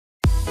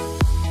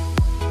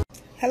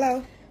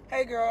Hello?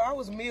 Hey, girl, I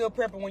was meal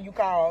prepping when you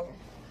called.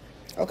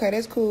 Okay,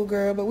 that's cool,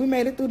 girl. But we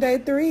made it through day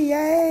 3.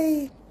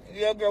 Yay.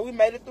 Yeah, girl, we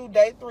made it through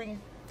day 3.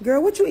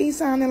 Girl, what you eat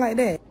sounding like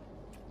that?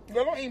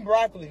 Girl, don't eat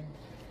broccoli.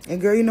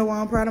 And girl, you know why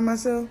I'm proud of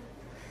myself?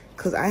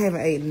 Because I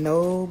haven't ate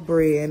no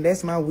bread. And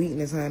that's my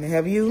weakness, honey.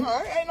 Have you? No,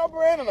 I ain't ate no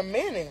bread in a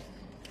minute.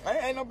 I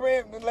ain't ate no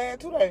bread the last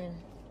 2 days.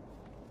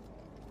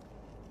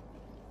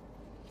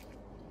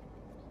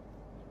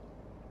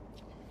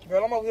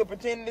 Girl, I'm over here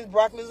pretending this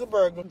broccoli is a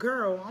burger.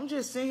 Girl, I'm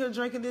just sitting here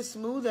drinking this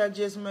smoothie I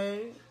just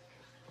made.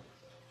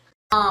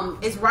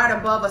 It's right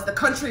above us. The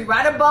country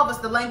right above us,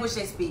 the language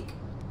they speak.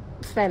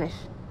 Spanish.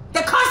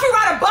 The country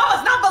right above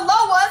us, not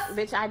below us.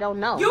 Bitch, I don't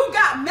know. You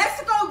got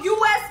Mexico,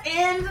 U.S.,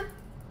 and...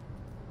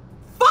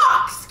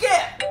 Fuck,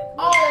 Skip.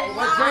 Oh,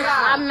 my God.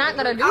 I'm not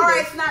gonna do All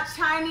right, this. it's not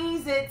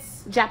Chinese,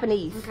 it's...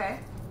 Japanese. Okay.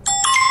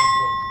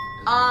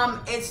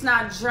 It's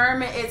not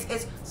German.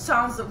 It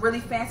sounds really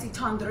fancy.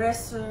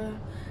 Tendresse,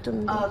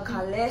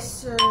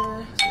 calesse.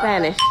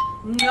 Spanish.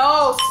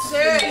 No,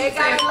 sir. It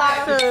got a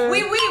lot of...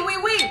 Oui.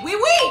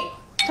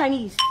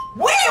 Chinese.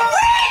 Oui.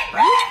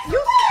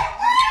 You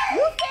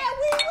said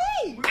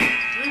oui.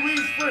 Oui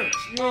is French.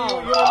 Why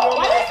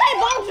did you say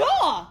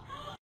bonjour?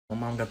 My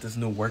mom got this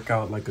new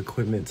workout like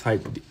equipment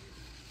type.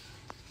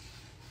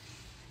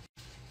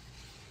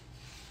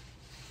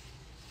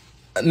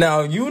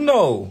 Now you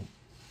know.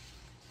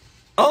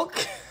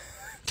 Okay.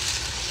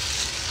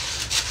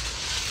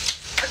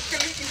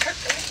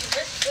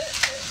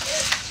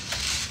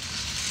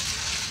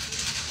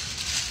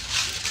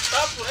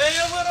 Stop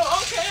playing with him.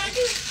 Okay, I get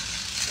it.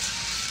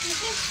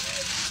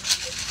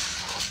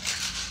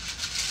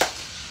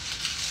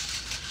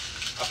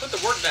 I put the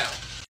work down.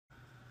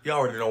 You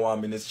already know why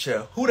I'm in this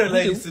chair. Who that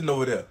lady sitting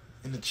over there?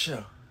 In the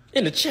chair.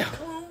 In the chair?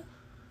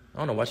 I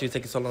don't know why she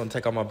taking so long to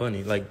take out my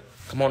bunny. Like,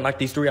 come on, knock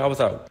these 3 hours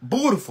out.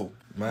 Beautiful.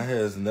 My hair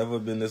has never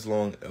been this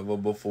long ever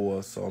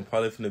before, so I'm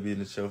probably finna be in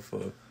the chair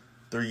for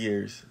 3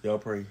 years. Y'all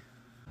pray.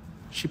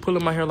 She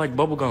pulling my hair like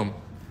bubble gum.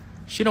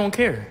 She don't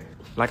care.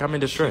 Like I'm in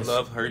distress. She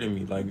love hurting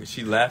me. Like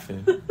she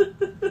laughing.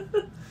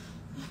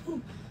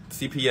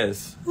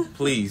 CPS,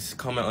 please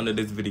comment under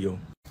this video.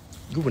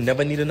 You will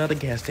never need another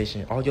gas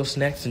station. All your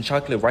snacks and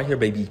chocolate right here,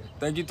 baby.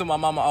 Thank you to my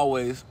mama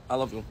always. I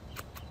love you.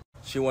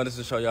 She wanted us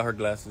to show y'all her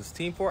glasses.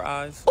 Team 4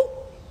 eyes.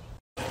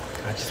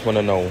 I just want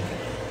to know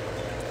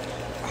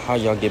how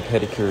y'all get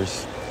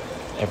pedicures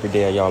every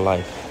day of y'all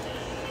life.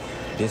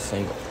 This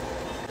ain't...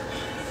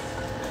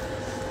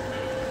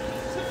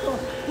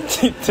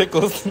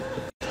 Tickles. She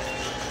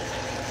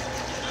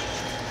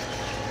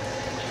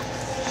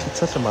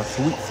touching my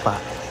sweet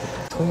spot.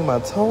 Between my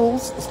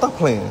toes. Stop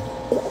playing.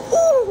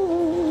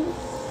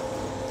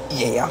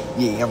 Yeah.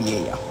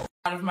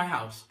 Out of my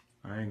house.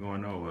 I ain't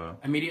going nowhere.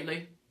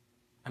 Immediately.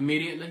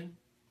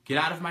 Get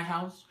out of my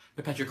house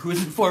because you're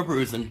cruising for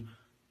bruising.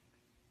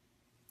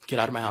 Get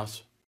out of my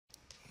house.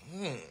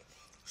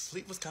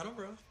 Sleep was kind of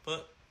rough,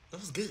 but it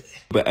was good.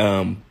 But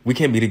we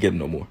can't be together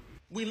no more.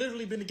 We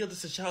literally been together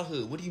since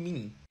childhood. What do you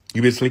mean?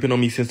 You been sleeping on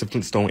me since the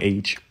Flintstone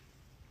age.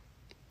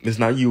 It's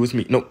not you, it's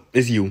me. No,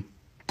 it's you.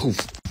 Poof.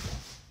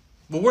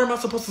 Well, where am I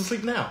supposed to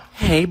sleep now?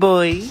 Hey,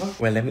 boy.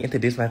 Well, let me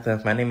introduce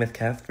myself. My name is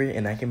Casper,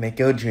 and I can make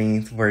your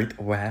dreams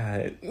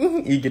worthwhile.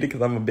 You get it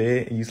because I'm a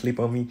bed and you sleep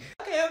on me?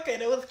 Okay,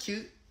 that was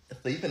cute.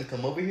 So you finna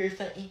come over here or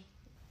something?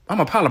 I'm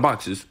a pile of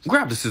boxes.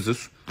 Grab the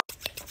scissors.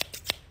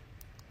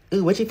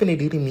 Ooh, what you finna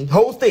do to me?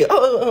 Hold still.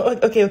 Oh,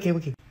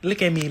 okay.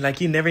 Look at me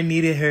like you never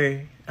needed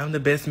her. I'm the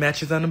best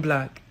mattress on the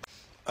block.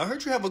 I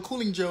heard you have a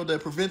cooling gel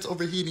that prevents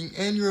overheating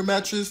and you're a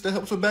mattress that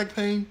helps with back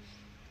pain.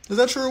 Is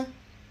that true?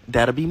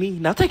 That'll be me.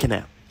 Now take a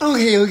nap.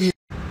 Okay.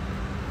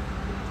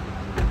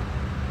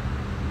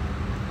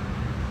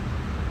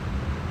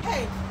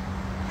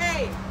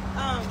 Hey,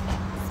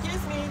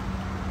 excuse me.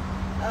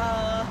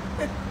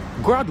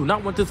 Girl, I do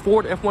not want this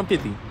Ford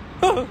F-150.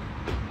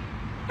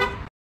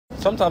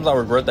 Sometimes I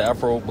regret the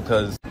Afro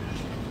because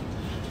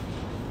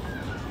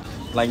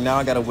like now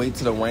I gotta wait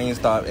till the rain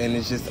stop and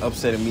it's just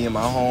upsetting me and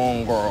my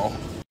home girl.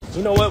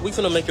 You know what? We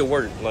finna make it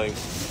work. Like,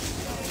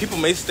 people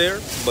may stare,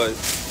 but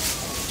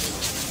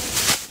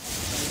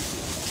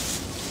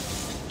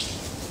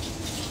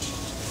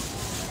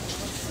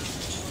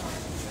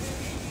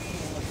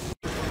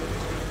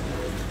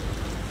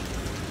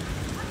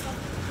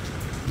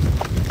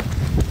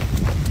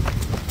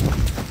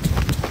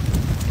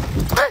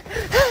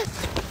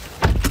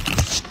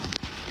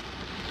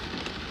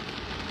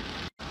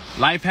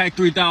Life Hack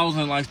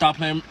 3000, like, stop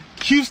playing.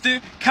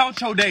 Houston,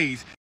 count your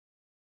days.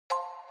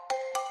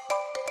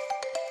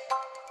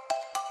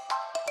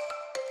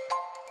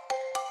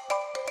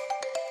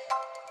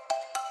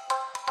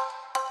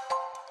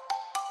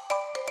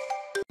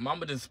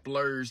 Mama just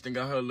splurged and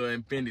got her a little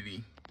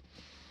Infinity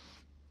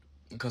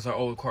because her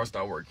old car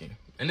stopped working.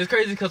 And it's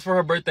crazy because for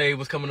her birthday, it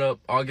was coming up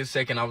August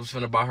 2nd. I was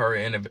finna buy her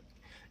an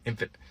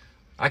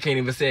I can't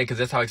even say it because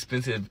that's how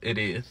expensive it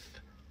is.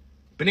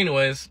 But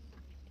anyways,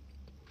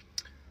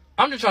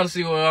 I'm just trying to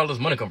see where all this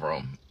money come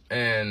from.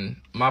 And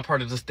my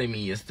part of the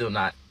stimmy is still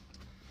not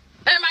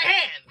in my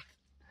hand.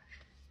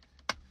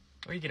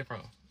 Where you get it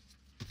from?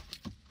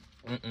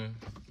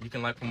 You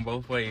can like from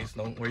both ways.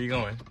 No, where you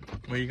going?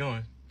 Where you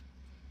going?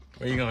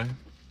 Where you going?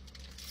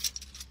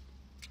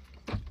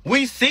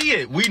 We see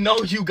it. We know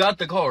you got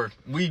the car.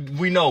 We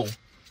know.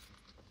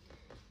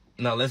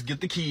 Now let's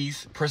get the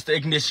keys, press the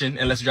ignition,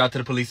 and let's drive to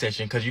the police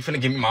station. Cause you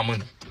finna give me my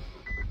money.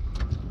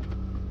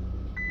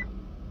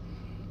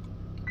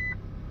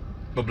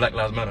 But Black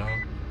Lives Matter, huh?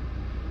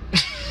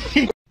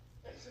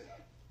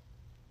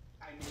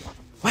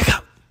 Wake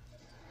up!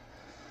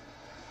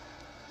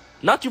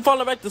 Not you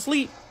falling back to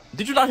sleep.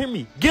 Did you not hear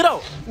me? Get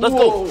up! Let's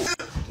go!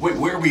 Wait,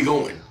 where are we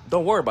going?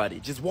 Don't worry about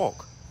it. Just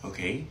walk.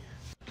 Okay.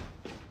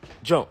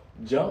 Jump.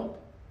 Jump?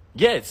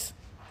 Yes.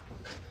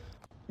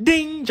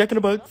 Ding! Jack in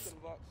the Box.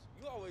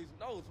 You always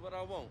knows what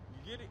I want.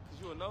 You get it? Cause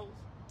you a nose.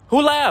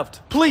 Who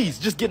laughed? Please,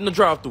 just get in the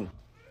drive-thru.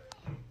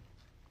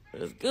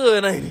 It's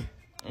good, ain't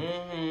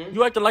it?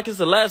 You acting like it's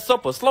the Last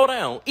Supper. Slow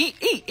down. Eat.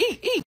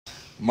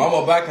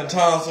 Mama back in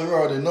town, so you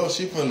already know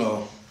she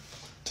finna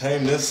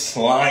tame this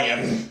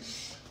lion.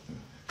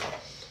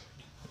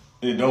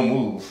 It don't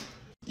move.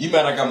 You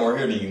mad I got more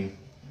hair than you.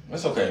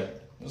 It's okay.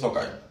 It's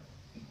okay.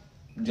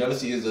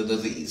 Jealousy is a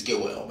disease. Get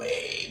well,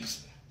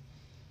 babes.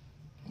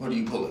 What are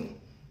you pulling?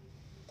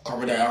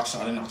 Carbon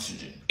dioxide and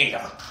oxygen.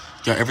 Yeah.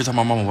 Yo, every time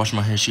my mama wash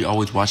my hair, she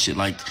always wash it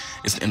like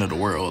it's the end of the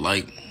world.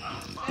 Like,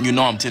 you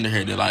know I'm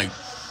tender-headed. Like,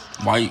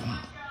 why?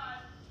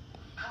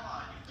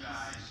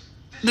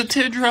 The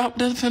teardrop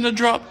that's finna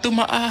drop through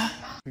my eye.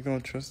 We're gonna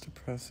trust the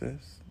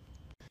process.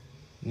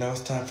 Now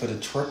it's time for the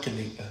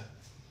twerkinator.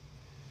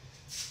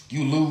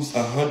 You lose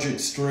 100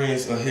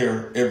 strands of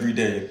hair every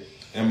day.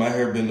 And my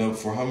hair been up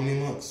for how many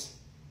months?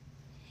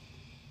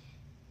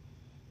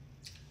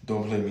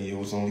 Don't blame me, it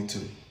was only 2.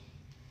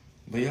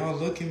 But y'all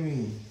look at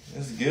me.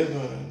 It's good,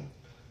 man.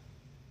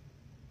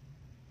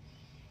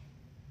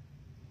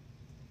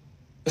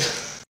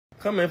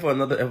 Come in for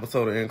another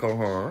episode of Income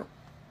Horror.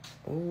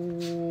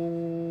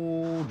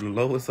 Ooh, the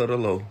lowest of the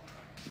low.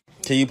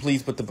 Can you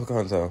please put the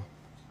pecans on?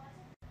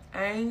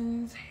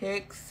 Ains,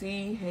 hex,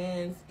 C,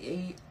 hands,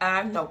 E,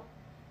 I know.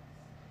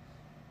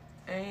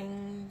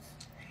 Ains,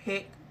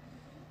 heck,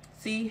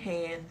 C,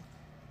 hand,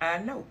 I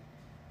know.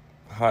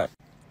 Hot.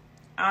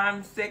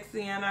 I'm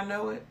sexy and I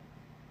know it.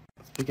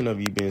 Speaking of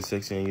you being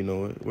sexy and you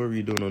know it, what were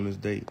you doing on this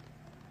date,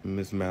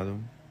 Miss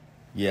Madam?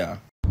 Yeah.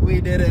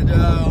 We did it,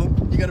 Joe.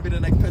 You gotta be the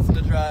next person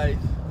to drive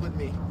with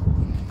me.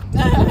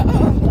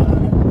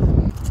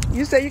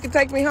 You say you can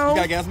take me home?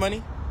 You got gas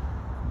money?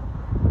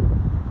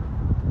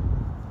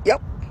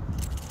 Yep.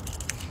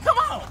 Come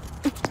on!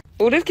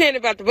 Oh, this candy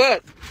about the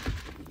butt.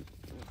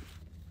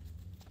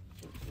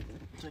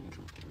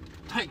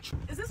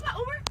 Is this my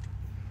Uber?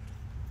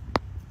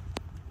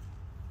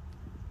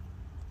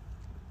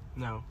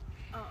 No.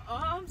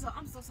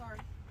 I'm so sorry.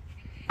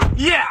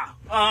 Yeah!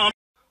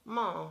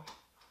 Mom,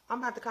 I'm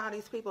about to call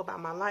these people about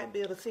my light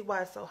bill to see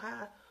why it's so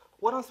high.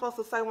 What I'm supposed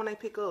to say when they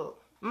pick up?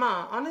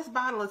 Mom, on this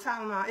bottle of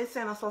Tylenol, it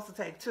said I'm supposed to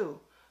take 2.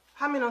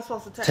 How many I'm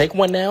supposed to take? Take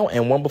one now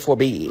and one before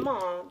bed.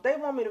 Mom, they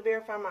want me to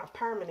verify my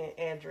permanent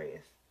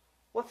address.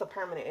 What's a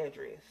permanent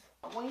address?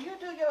 When you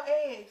do your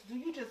eggs, do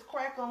you just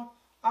crack them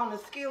on the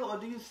skillet or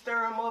do you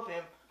stir them up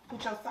and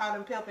put your salt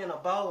and pepper in a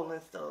bowl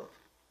and stuff?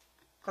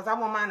 Because I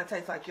want mine to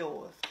taste like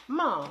yours.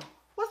 Mom,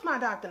 what's my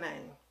doctor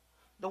name?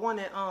 The one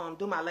that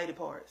do my lady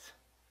parts.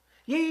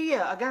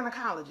 Yeah, a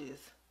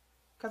gynecologist.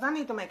 Because I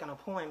need to make an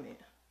appointment.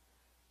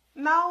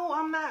 No,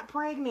 I'm not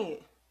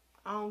pregnant.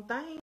 I don't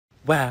think.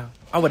 Wow,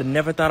 I would have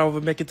never thought I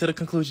would make it to the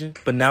conclusion,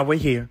 but now we're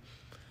here.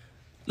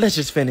 Let's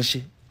just finish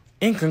it.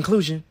 In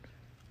conclusion,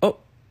 oh,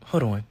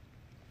 hold on.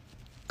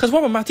 Because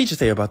what would my teacher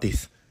say about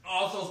this?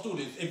 Also,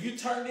 students, if you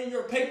turn in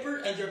your paper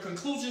and your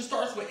conclusion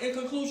starts with in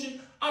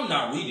conclusion, I'm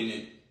not reading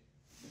it.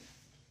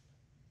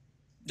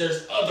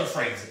 There's other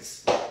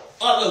phrases,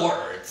 other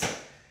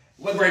words.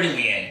 What grade are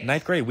we in?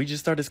 9th grade. We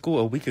just started school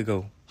a week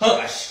ago.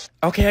 Hush.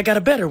 Okay, I got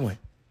a better one.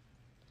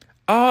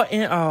 All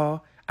in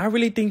all, I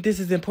really think this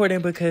is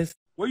important because...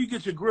 Where you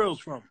get your grills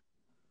from?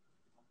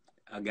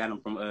 I got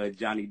them from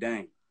Johnny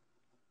Dang.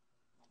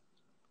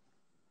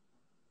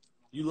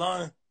 You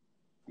lying?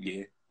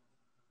 Yeah.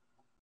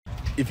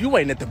 If you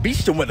ain't at the beach,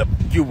 then what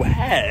you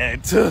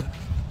had to.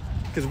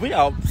 Because we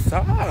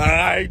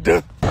outside.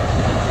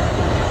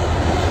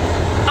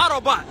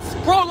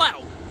 Autobots, roll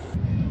out.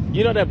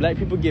 You know that black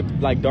people get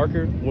like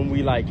darker when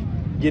we like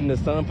get in the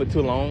sun for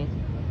too long?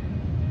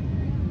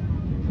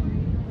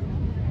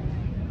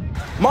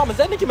 Mom, is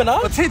that Nicki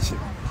Minaj? Attention.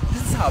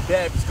 This is how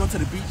bad bitches go to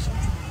the beach,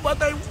 but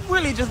they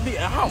really just be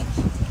at home.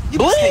 You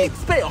Bleed. just can't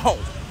stay at home.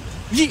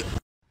 Yeah.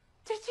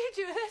 Did you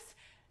do this?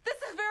 This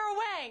is Vera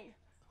Wang.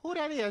 Who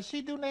that is?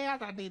 She do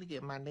nails? I need to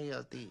get my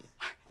nails did.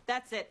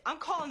 That's it. I'm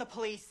calling the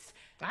police.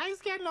 I ain't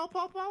scared no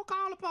popo.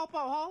 Call the popo,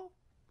 ho.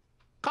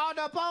 Call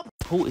the popo.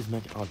 Who is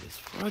making all this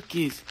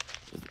ruckus?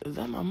 Is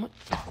that my money?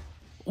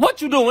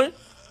 What you doing?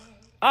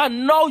 I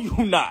know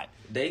you not.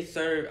 They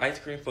serve ice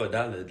cream for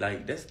 $1.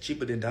 Like, that's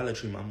cheaper than Dollar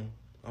Tree, mama.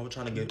 I was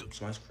trying to get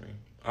some ice cream.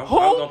 I was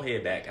going to pay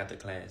it back after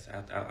class.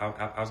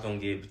 I was going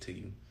to give it to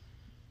you.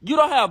 You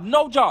don't have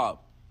no job.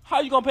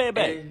 How you going to pay it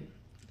back? And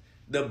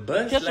The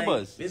bus, Catch like, the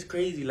bus. It's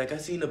crazy. Like, I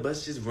seen the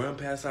bus just run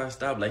past our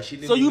stop. Like, she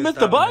didn't So you even missed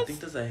stop. the bus? I think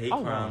that's a hate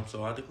crime,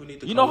 so I think we need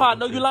to You call know how I up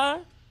know and you check.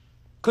 lying?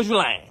 Because you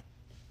lying.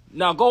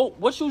 Now go,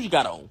 what shoes you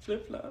got on?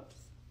 Flip-flops.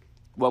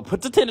 Well,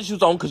 put the tennis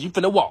shoes on because you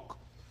finna walk.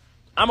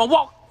 I'ma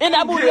walk in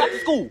that booty after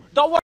school.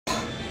 Don't worry.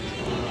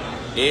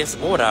 Es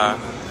hora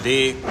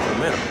de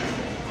comer.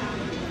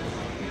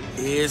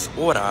 Es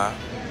hora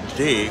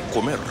de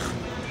comer.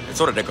 Es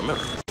hora de comer.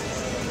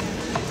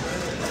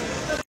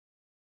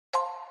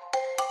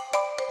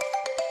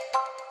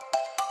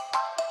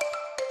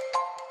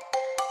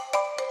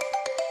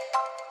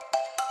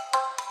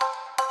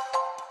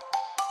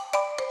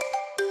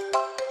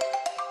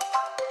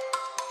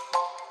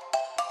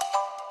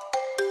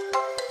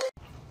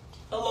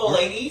 Hello,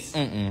 ladies.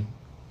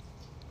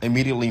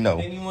 Immediately no.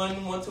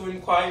 Anyone want to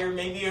inquire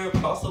maybe a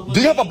possible? Do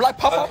you have a black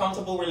puffer? A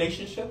comfortable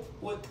relationship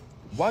with?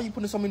 Why are you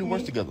putting so many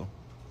words together?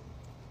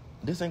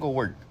 This ain't gonna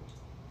work.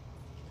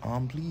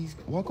 Please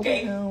walk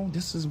away now.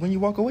 This is when you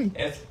walk away.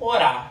 Es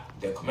hora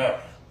de comer.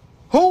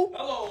 Who?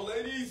 Hello,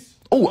 ladies.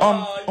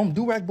 Oh,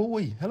 do-rag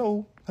boy.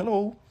 Hello.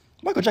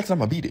 Michael Jackson,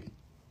 I'ma beat it.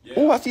 Yeah.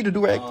 Oh, I see the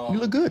do-rag. You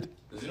look good.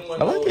 Does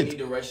anyone I know like any it.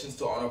 directions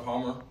to Honor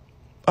Palmer?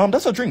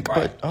 That's a drink,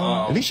 Right. but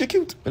at least you're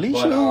cute. At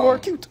least but, you are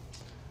cute.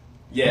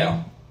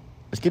 Yeah.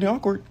 It's getting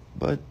awkward,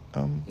 but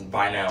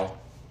Bye now.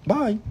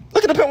 bye.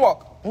 Look at the pin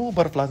walk. Oh,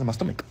 butterflies in my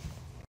stomach.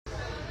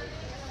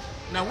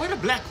 Now where the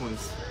black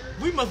ones?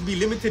 We must be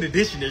limited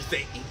edition, they're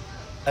saying.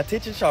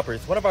 Attention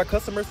shoppers, one of our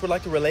customers would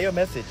like to relay a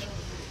message.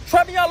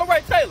 Try me all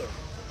right, Taylor.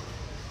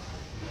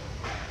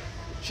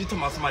 She talking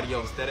about somebody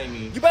else, that ain't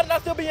me. You better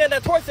not still be in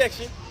that toy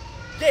section.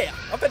 Yeah,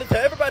 I'm finna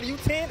tell everybody you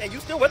 10 and you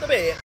still wet the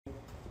bed.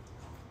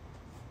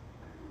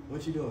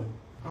 What you doing?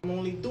 I'm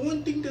only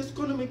doing things that's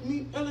gonna make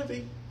me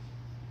elevate.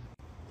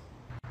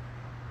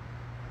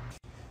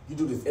 You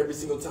do this every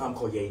single time,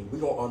 Koye. We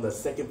go on the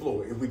second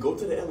floor. If we go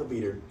to the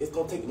elevator, it's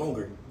gonna take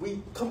longer.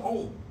 Come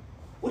on.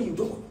 What are you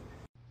doing?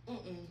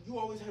 You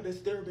always have that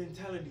stare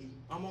mentality.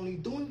 I'm only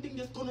doing things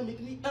that's gonna make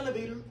me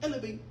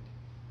elevate.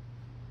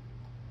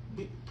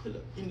 Big pull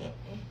up in that.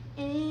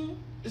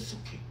 It's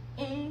okay.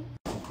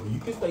 You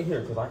can stay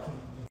here, because I can.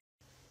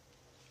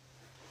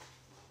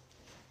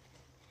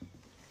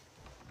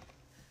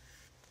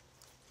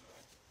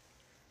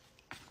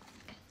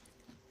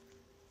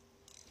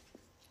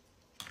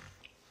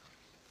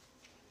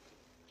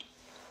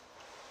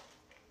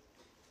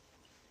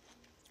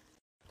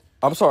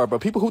 I'm sorry, but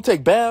people who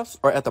take baths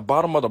are at the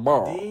bottom of the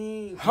barrel.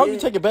 Dang, How yeah. you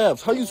taking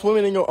baths? How you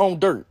swimming in your own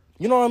dirt?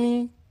 You know what I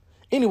mean?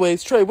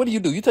 Anyways, Trey, what do?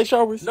 You take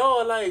showers? No,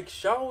 like,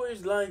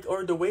 showers, like,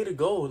 are the way to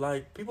go.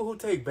 Like, people who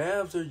take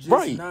baths are just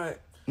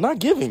not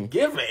giving.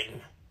 You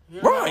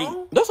Right.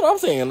 know? That's what I'm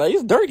saying. Like,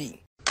 it's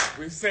dirty.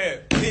 We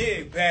said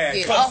big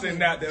bad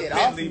cussing out the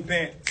Bentley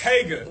Bent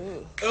Tager.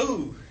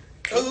 Ooh,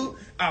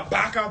 a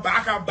baka.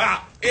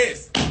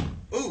 It's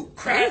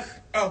crack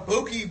a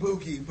bookie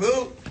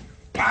boo.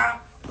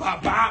 Bop.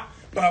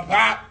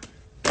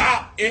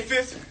 If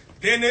it's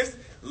Dennis,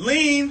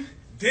 lean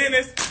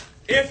Dennis.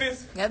 If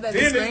it's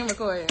Dennis,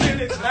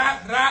 Dennis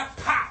rock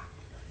pop.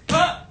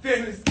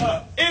 Dennis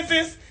If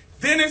it's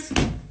Dennis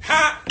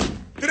hot.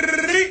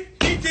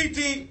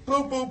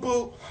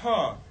 Boo.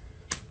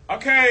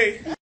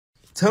 Okay.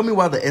 Tell me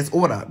why the es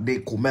hora de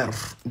comer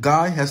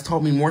guy has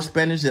taught me more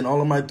Spanish than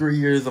all of my 3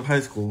 years of high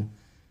school.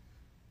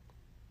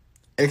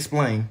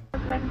 Explain.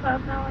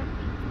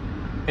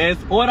 Es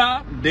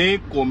hora de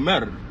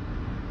comer.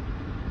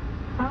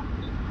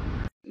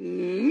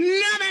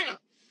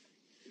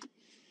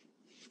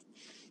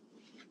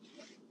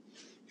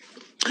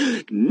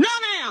 No,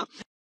 ma'am.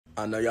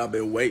 I know y'all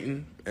been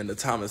waiting, and the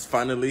time is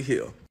finally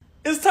here.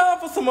 It's time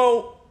for some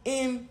more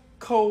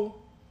incoherent.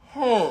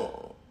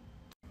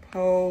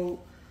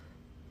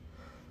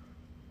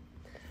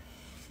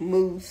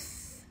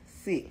 Moose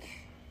sick.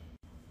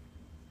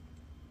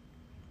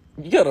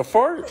 You got a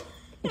fart?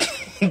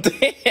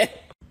 Damn.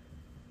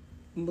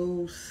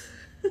 Moose.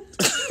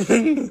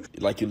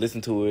 Like you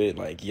listen to it,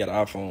 like you got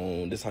an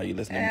iPhone, this how you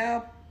listen to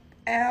it.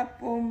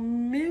 Apple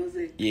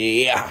Music.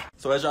 Yeah.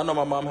 So as y'all know,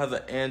 my mom has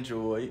an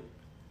Android.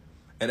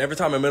 And every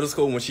time in middle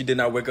school, when she did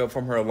not wake up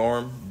from her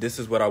alarm, this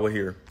is what I would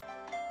hear.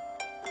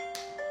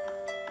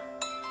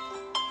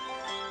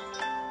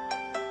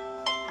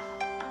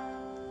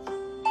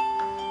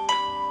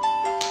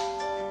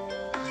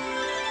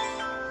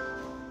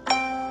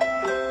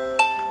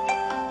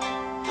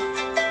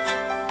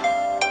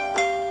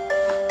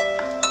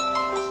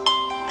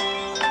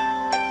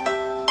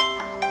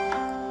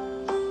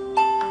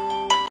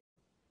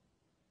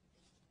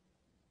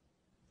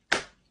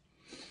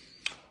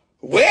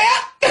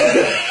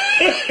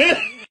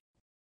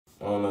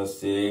 On the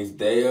 6th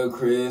day of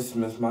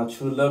Christmas, my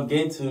true love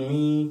gave to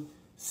me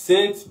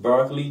 6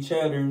 broccoli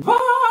cheddar, 5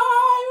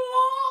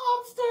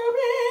 lobster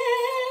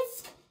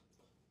bisque,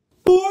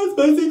 4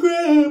 spicy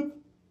crab,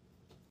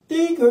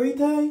 3 curry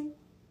Thai,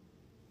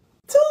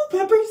 2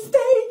 pepper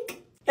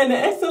steak, and an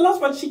extra large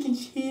fried chicken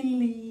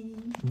chili.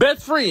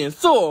 Best friend,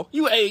 so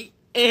you ate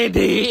and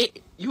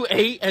did. You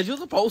ate as you're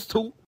supposed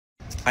to.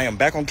 I am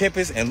back on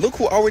campus, and look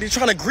who already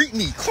trying to greet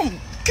me. Come,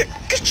 get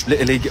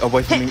Little lady, get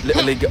away from me.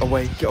 Little lady, get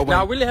away. Get away.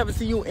 Now, I really haven't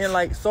seen you in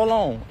like so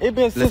long. It's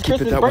been since keep it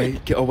Christmas that break.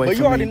 way. Get away but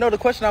from you already me. know the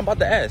question I'm about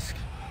to ask.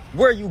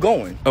 Where are you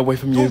going? Away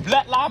from you. Do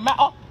Black Lives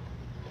Matter?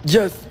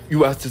 Yes,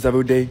 you ask this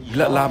every day.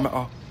 Black lives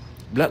matter.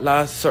 Black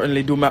lives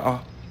certainly do matter.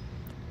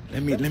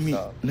 Let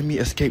me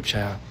escape,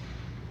 child.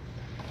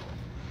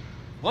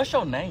 What's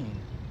your name?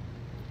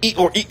 Eat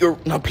your.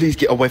 Now please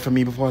get away from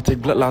me before I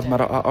take Black Lives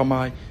Matter out of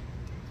my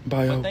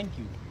bio. Well, thank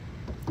you.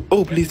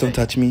 Oh, please don't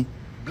touch me.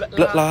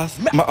 Black Lives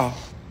Matter.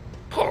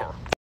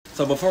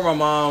 So before my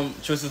mom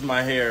twists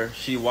my hair,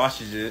 she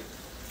washes it,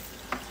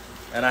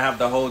 and I have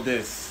to hold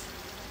this.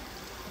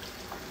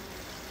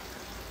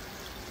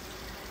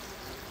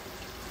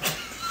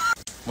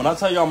 When I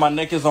tell y'all my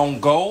neck is on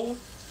gold,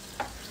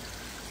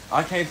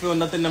 I can't feel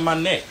nothing in my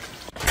neck.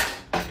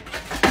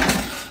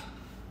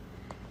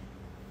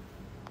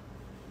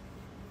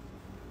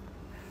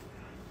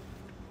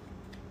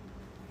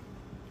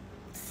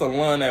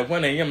 Salon at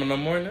 1 a.m. in the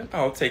morning,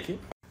 I'll take it.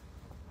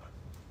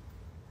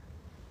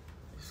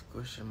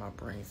 Squishing my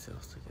brain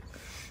cells together.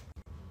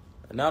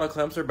 And now the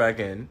clamps are back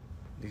in.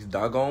 These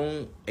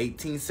doggone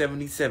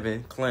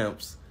 1877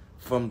 clamps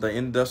from the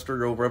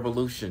Industrial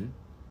Revolution.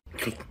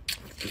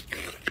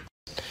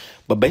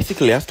 But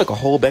basically, I stuck a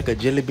whole bag of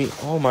jelly bean.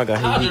 Oh my God.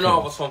 How did you know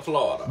I was from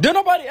Florida? Did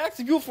nobody ask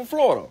if you were from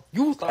Florida?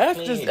 You ask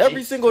this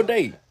every single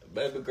day.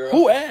 Baby girl.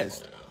 Who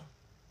asked?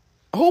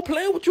 Who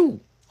playing with you?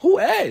 Who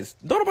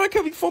asked? Don't nobody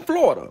care if you from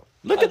Florida.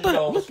 Look at the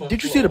look.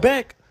 Did you see the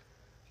back?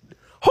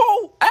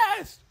 Who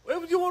asked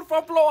if you were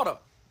from Florida?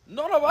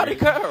 Nobody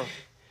care.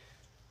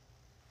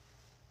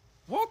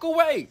 Walk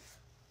away.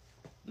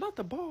 Not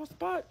the ball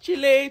spot.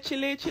 Chile.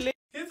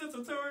 Here's a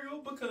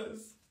tutorial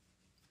because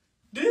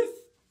this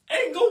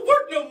ain't gonna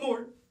work no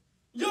more.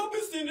 Y'all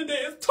been seeing the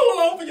dance too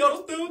long for y'all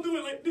to still do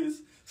it like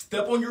this.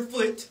 Step on your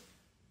foot.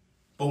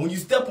 But when you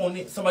step on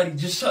it, somebody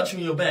just shot you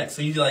in your back.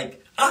 So you're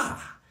like,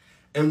 ah.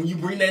 And when you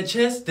bring that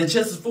chest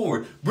is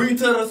forward. Bring it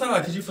to the other side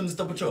because you finna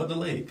step with your other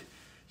leg.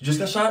 You just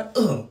got shot,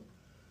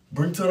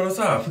 Bring it to the other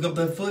side. Pick up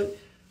that foot,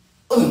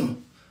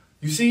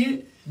 You see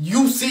it?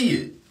 You see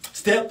it.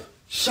 Step,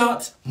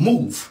 shot,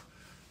 move.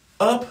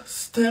 Up,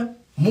 step,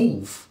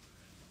 move.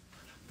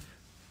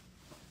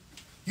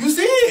 You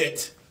see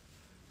it.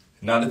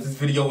 Now that this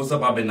video was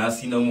up, I better not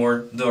see no more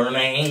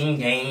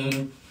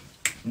game.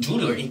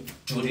 Jewelry,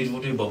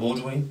 bubble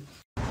jewelry.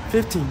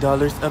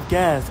 $15 of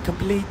gas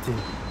completed.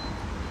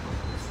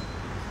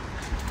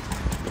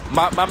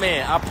 My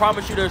man, I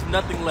promise you there's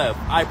nothing left.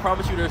 I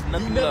promise you there's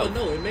nothing left. You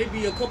never know. It may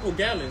be a couple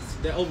gallons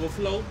that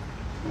overflow.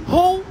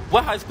 Who?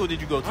 What high school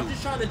did you go to? I'm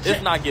just trying to check.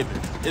 It's not given.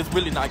 It's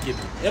really not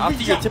given. I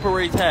see your your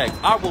temporary tags.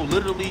 I will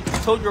literally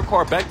tow your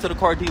car back to the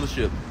car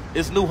dealership.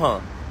 It's new,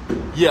 huh?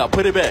 Yeah,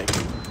 put it back.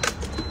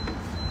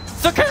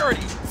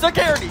 Security!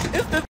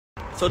 It's this.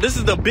 So this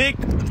is the big,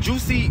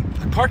 juicy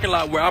parking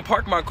lot where I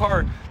park my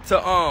car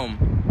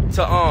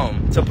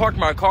to park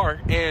my car,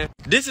 and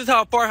this is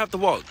how far I have to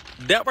walk.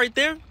 That right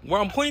there, where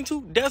I'm pointing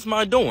to, that's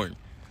my dorm.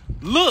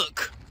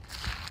 Look,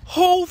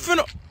 who?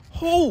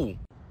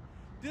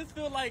 This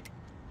feel like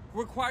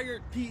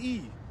required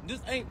PE.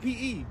 This ain't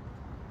PE.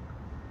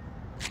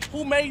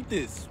 Who made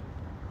this?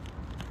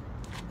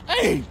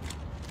 Hey,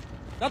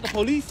 not the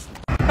police.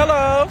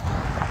 Hello.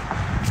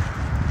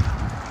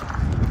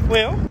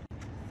 Well,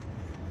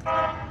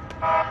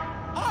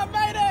 I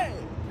made it.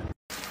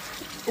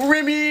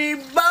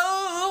 Remy.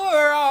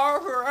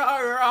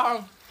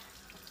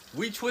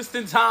 We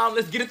twisting time.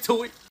 Let's get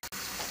into it.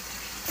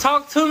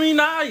 Talk to me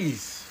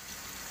nice.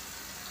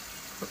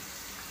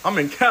 I'm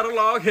in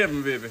catalog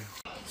heaven, baby.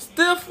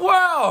 Stiff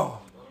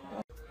well.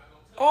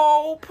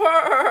 Oh,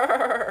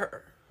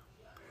 purr.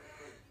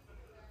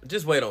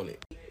 Just wait on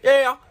it.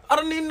 Yeah, I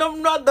don't need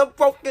another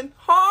broken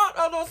heart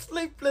or no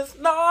sleepless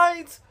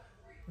nights.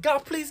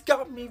 God, please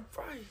got me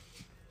right.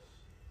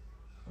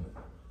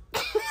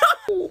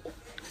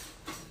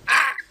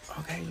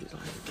 Okay,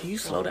 can you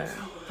slow down?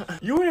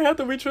 You ain't have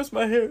to retwist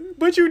my hair,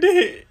 but you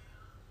did.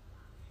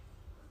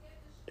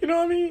 You know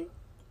what I mean?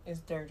 It's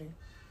dirty.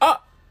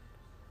 Ah.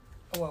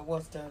 Well,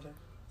 what's dirty?